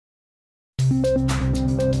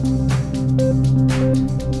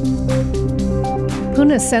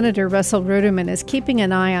Puna Senator Russell Ruderman is keeping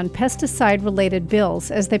an eye on pesticide-related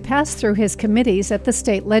bills as they pass through his committees at the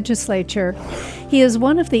state legislature. He is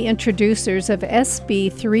one of the introducers of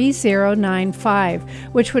SB 3095,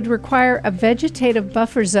 which would require a vegetative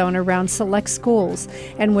buffer zone around select schools,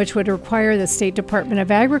 and which would require the State Department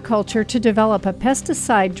of Agriculture to develop a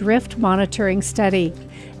pesticide drift monitoring study.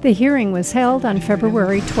 The hearing was held on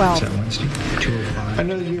February 12th. I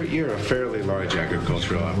know you're a fairly large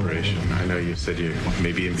agricultural operation. I know you said you're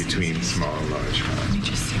maybe in between small and large.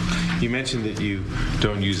 You mentioned that you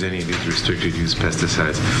don't use any of these restricted use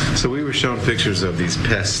pesticides. So we were shown pictures of these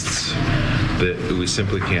pests that we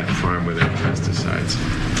simply can't farm without pesticides.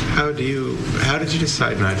 How did you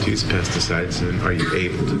decide not to use pesticides, and are you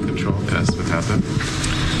able to control pests without them?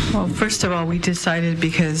 Well, first of all, we decided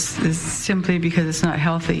simply because it's not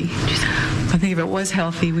healthy. I think if it was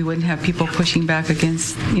healthy, we wouldn't have people pushing back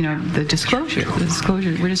against, the disclosure.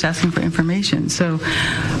 We're just asking for information. So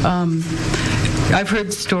I've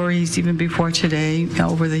heard stories even before today,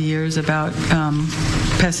 over the years, about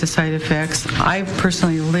pesticide effects. I've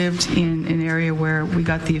personally lived in an area where we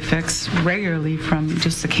got the effects regularly from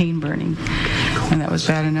just the cane burning, and that was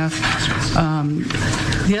bad enough.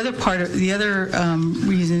 The other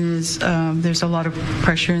reason is there's a lot of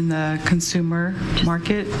pressure in the consumer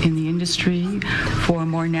market, in the industry, for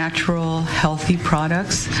more natural, healthy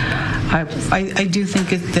products. I do think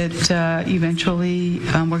that eventually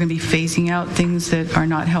we're going to be phasing out things that are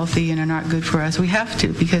not healthy and are not good for us. We have to,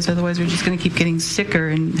 because otherwise we're just going to keep getting sicker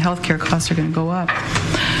and healthcare costs are going to go up.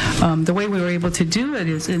 The way we were able to do it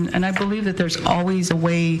is, and I believe that there's always a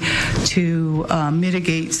way to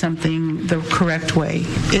mitigate something the correct way.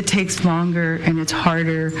 It takes longer and it's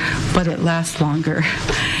harder, but it lasts longer.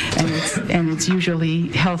 And it's usually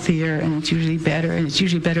healthier, and it's usually better, and it's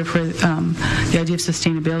usually better for the idea of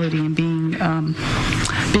sustainability and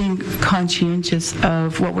being conscientious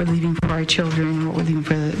of what we're leaving for our children and what we're leaving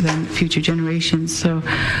for the future generations. So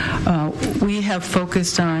we have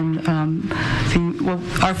focused on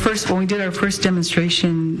when we did our first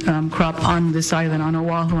demonstration crop on this island, on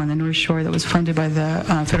Oahu, on the North Shore, that was funded by the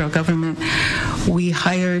federal government, we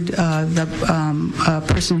hired the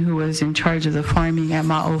person who was in charge of the farming at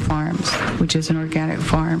Ma'o Farms, which is an organic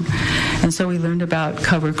farm. And so we learned about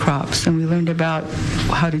cover crops, and we learned about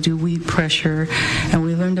how to do weed pressure, and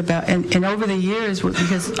we learned about, and over the years,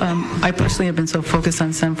 because I personally have been so focused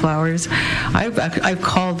on sunflowers, I've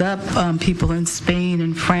called up people in Spain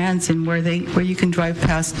and France, and where you can drive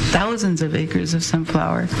past thousands of acres of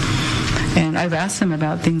sunflower. And I've asked them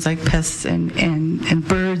about things like pests and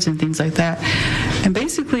birds and things like that. And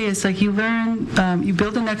basically, it's like you learn, you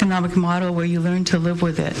build an economic model where you learn to live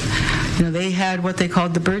with it. They had what they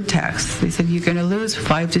called the bird tax. They said you're going to lose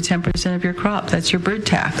 5 to 10% of your crop. That's your bird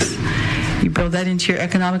tax. You build that into your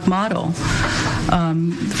economic model.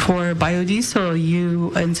 For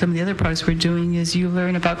biodiesel, and some of the other products we're doing is you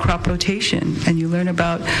learn about crop rotation, and you learn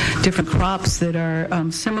about different crops that are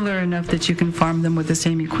similar enough that you can farm them with the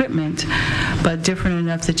same equipment, but different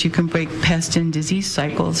enough that you can break pest and disease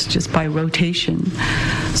cycles just by rotation.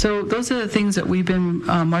 So those are the things that we've been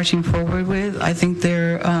marching forward with. I think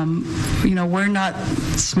they're, we're not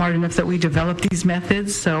smart enough that we developed these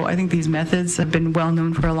methods, so I think these methods have been well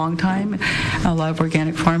known for a long time. A lot of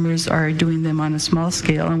organic farmers are doing them on a small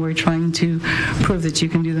scale, and we're trying to prove that you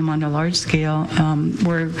can do them on a large scale.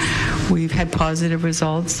 We've had positive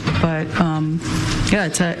results, but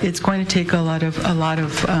it's going to take a lot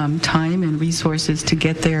of time and resources to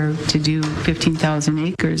get there to do 15,000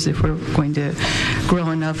 acres if we're going to grow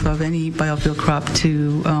enough of any biofuel crop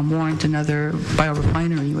to warrant another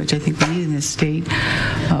biorefinery, which I think we need in this state.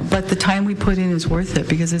 But the time we put in is worth it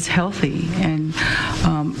because it's healthy, and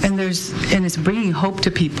it's bringing hope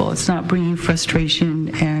to people. It's not bringing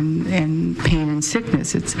frustration and pain and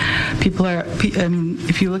sickness. It's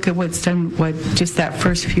if you look at what's done, what just that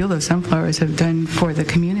first field of sunflowers have done for the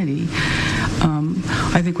community.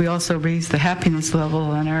 I think we also raised the happiness level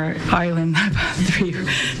on our island about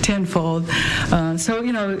tenfold. So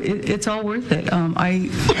it's all worth it. I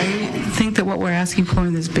think that what we're asking for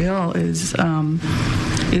in this bill is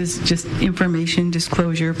just information,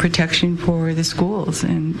 disclosure, protection for the schools.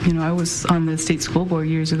 And I was on the state school board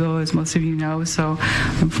years ago, as most of you know, so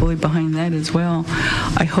I'm fully behind that as well.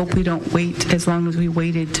 I hope we don't wait as long as we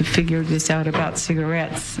waited to figure this out about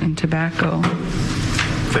cigarettes and tobacco.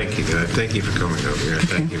 Thank you. Thank you for coming over here.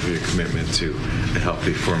 Thank you for your commitment to a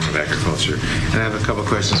healthy form of agriculture. And I have a couple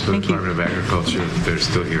questions for the Department of Agriculture. If they're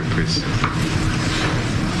still here, please.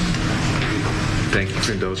 Thank you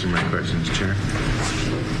for indulging my questions, Chair.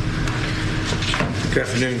 Good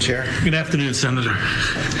afternoon, Chair. Good afternoon, Senator.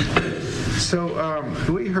 So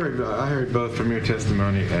I heard both from your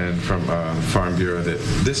testimony and from Farm Bureau that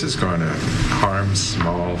this is going to harm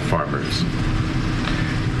small farmers.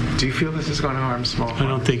 Do you feel this is going to harm small farmers? I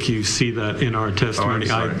don't think you see that in our testimony.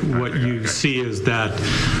 What you see is that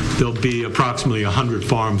there'll be approximately 100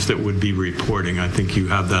 farms that would be reporting. I think you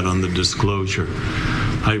have that on the disclosure.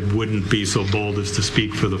 I wouldn't be so bold as to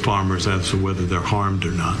speak for the farmers as to whether they're harmed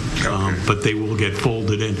or not. Okay. But they will get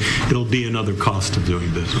folded in. It'll be another cost of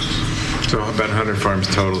doing business. So about 100 farms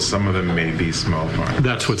total. Some of them may be small farms.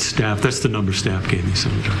 That's the number staff gave me,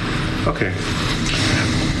 Senator. Okay.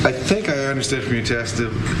 I think I understood from your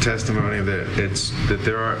testimony that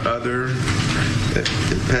there are other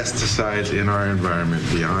pesticides in our environment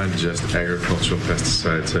beyond just agricultural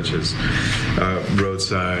pesticides, such as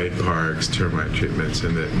roadside, parks, termite treatments,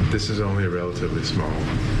 and that this is only a relatively small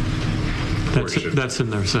portion. That's in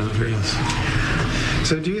there, Senator, yes.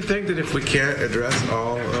 So do you think that if we can't address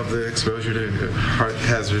all of the exposure to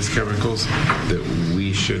hazardous chemicals, that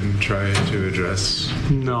we shouldn't try to address?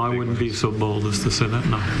 No, I wouldn't be so bold as to say that,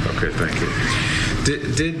 no. Okay, thank you.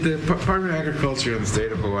 Did the Department of Agriculture in the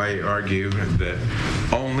state of Hawaii argue that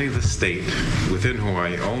within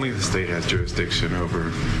Hawaii, only the state has jurisdiction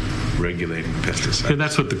over regulating pesticides? Yeah,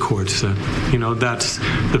 that's what the court said. That's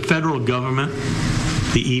the federal government,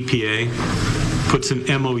 the EPA, puts an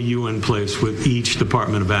MOU in place with each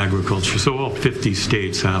Department of Agriculture. So all 50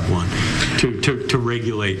 states have one to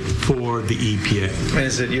regulate for the EPA. And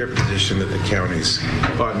is it your position that the counties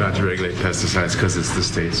ought not to regulate pesticides because it's the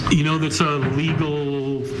state's? That's a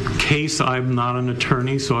legal case. I'm not an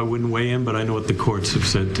attorney, so I wouldn't weigh in, but I know what the courts have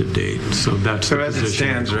said to date. So that's the position. So as it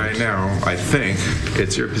stands right now, I think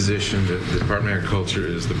it's your position that the Department of Agriculture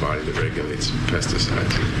is the body that regulates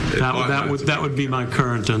pesticides. That would be my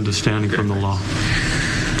current understanding from the law.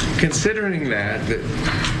 Considering that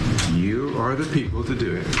you are the people to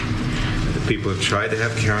do it, the people have tried to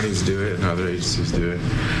have counties do it and other agencies do it,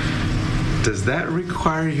 does that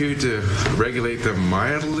require you to regulate them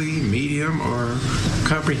mildly, medium, or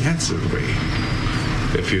comprehensively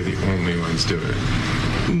if you're the only ones doing it?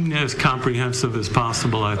 As comprehensive as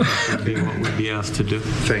possible, I think, would be what we'd be asked to do.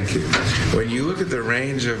 Thank you. When you look at the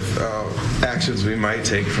range of actions we might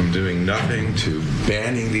take from doing nothing to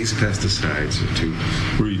banning these pesticides to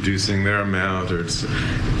reducing their amount,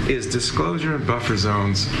 is disclosure and buffer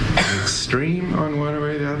zones extreme on one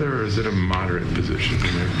way or the other, or is it a moderate position?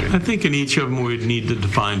 I think in each of them we'd need to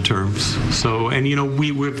define terms.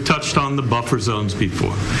 We've touched on the buffer zones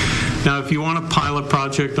before. Now, if you want a pilot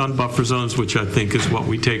project on buffer zones, which I think is what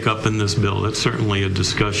we take up in this bill, that's certainly a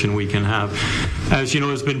discussion we can have. As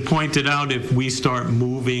has been pointed out, if we start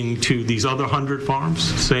moving to these other 100 farms,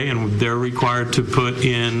 say, and they're required to put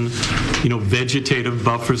in, vegetative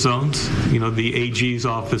buffer zones, the AG's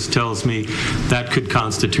office tells me that could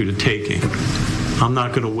constitute a taking. I'm not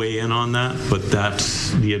going to weigh in on that, but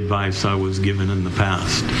that's the advice I was given in the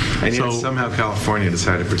past. And yet somehow California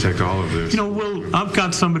decided to protect all of this. I've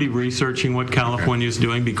got somebody researching what California is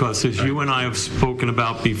doing because, as you and I have spoken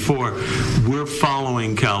about before, we're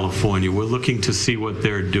following California. We're looking to see what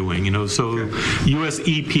they're doing. U.S.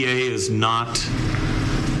 EPA is not,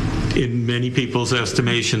 in many people's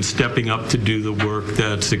estimation, stepping up to do the work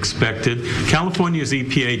that's expected. California's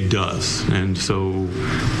EPA does, and so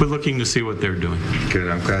we're looking to see what they're doing. Good.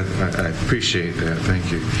 I'm glad. I appreciate that.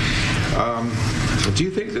 Thank you. Do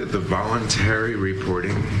you think that the voluntary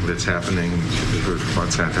reporting that's happening for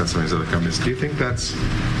Monsanto and some of these other companies, do you think that's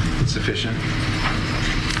sufficient?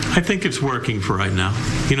 I think it's working for right now.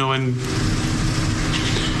 And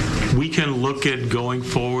we can look at going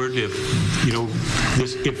forward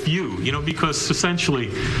because essentially,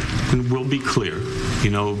 and we'll be clear,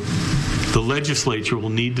 the legislature will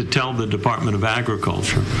need to tell the Department of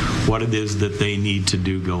Agriculture what it is that they need to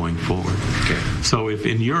do going forward. Okay. So if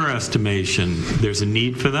in your estimation there's a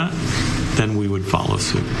need for that, then we would follow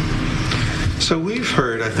suit. So we've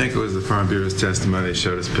heard, I think it was the Farm Bureau's testimony, they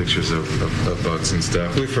showed us pictures of bugs and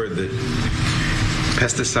stuff. We've heard that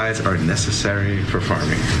pesticides are necessary for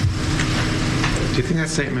farming. Do you think that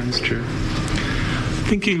statement is true?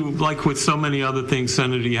 I think like with so many other things,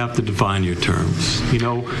 Senator, you have to define your terms,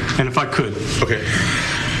 and if I could. Okay.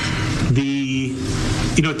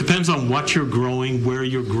 It depends on what you're growing, where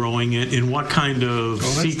you're growing it, in what kind of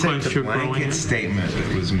sequence you're growing it. Let's take the blanket statement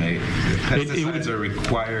that was made. Pesticides are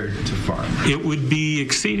required to farm. It would be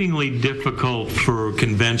exceedingly difficult for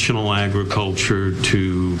conventional agriculture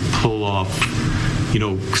to pull off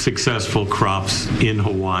successful crops in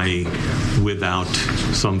Hawaii without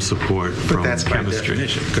some support But from that's by chemistry.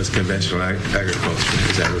 definition, because conventional agriculture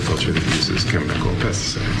is agriculture that uses chemical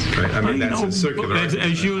pesticides, right? I mean, that's a circular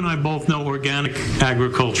argument. As you and I both know, organic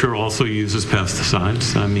agriculture also uses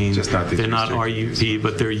pesticides. I mean, Just not these they're not restricted RUP,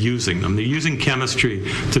 but they're using them. They're using chemistry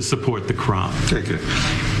to support the crop. Okay, good.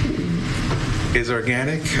 Is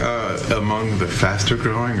organic among the faster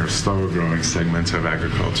growing or slower growing segments of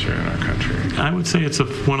agriculture in our country? I would say it's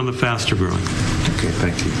one of the faster growing. Okay,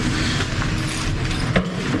 thank you.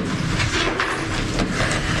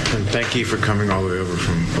 And thank you for coming all the way over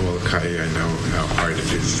from Molokai. I know how hard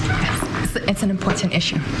it is. It's an important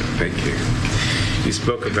issue. Thank you. You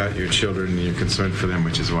spoke about your children and your concern for them,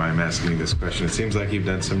 which is why I'm asking you this question. It seems like you've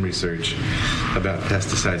done some research about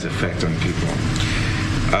pesticides' effect on people.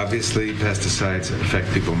 Obviously, pesticides affect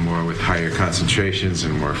people more with higher concentrations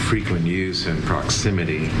and more frequent use and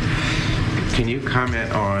proximity. Can you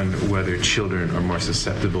comment on whether children are more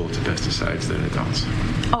susceptible to pesticides than adults?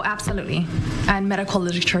 Oh, absolutely. And medical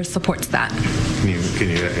literature supports that. Can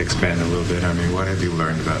you expand a little bit? I mean, what have you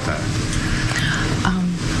learned about that?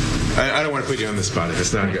 I don't want to put you on the spot if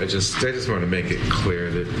it's not. I just want to make it clear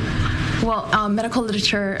that. Well, medical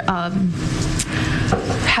literature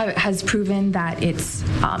has proven that it's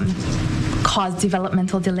caused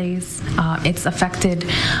developmental delays. It's affected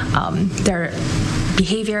their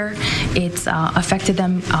behavior. It's affected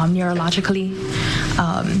them neurologically,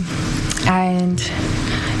 and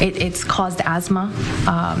it's caused asthma.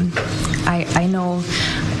 I know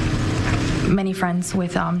many friends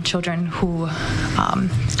with children who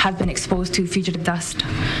have been exposed to fugitive dust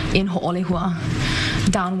in Ho'olehua,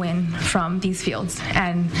 downwind from these fields,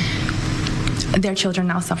 and their children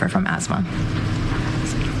now suffer from asthma.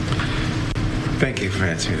 Thank you for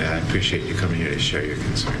answering that. I appreciate you coming here to share your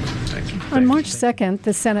concerns. Thank you. On March 2nd,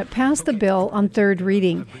 the Senate passed the bill on third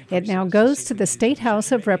reading. It now goes to the State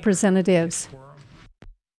House of Representatives.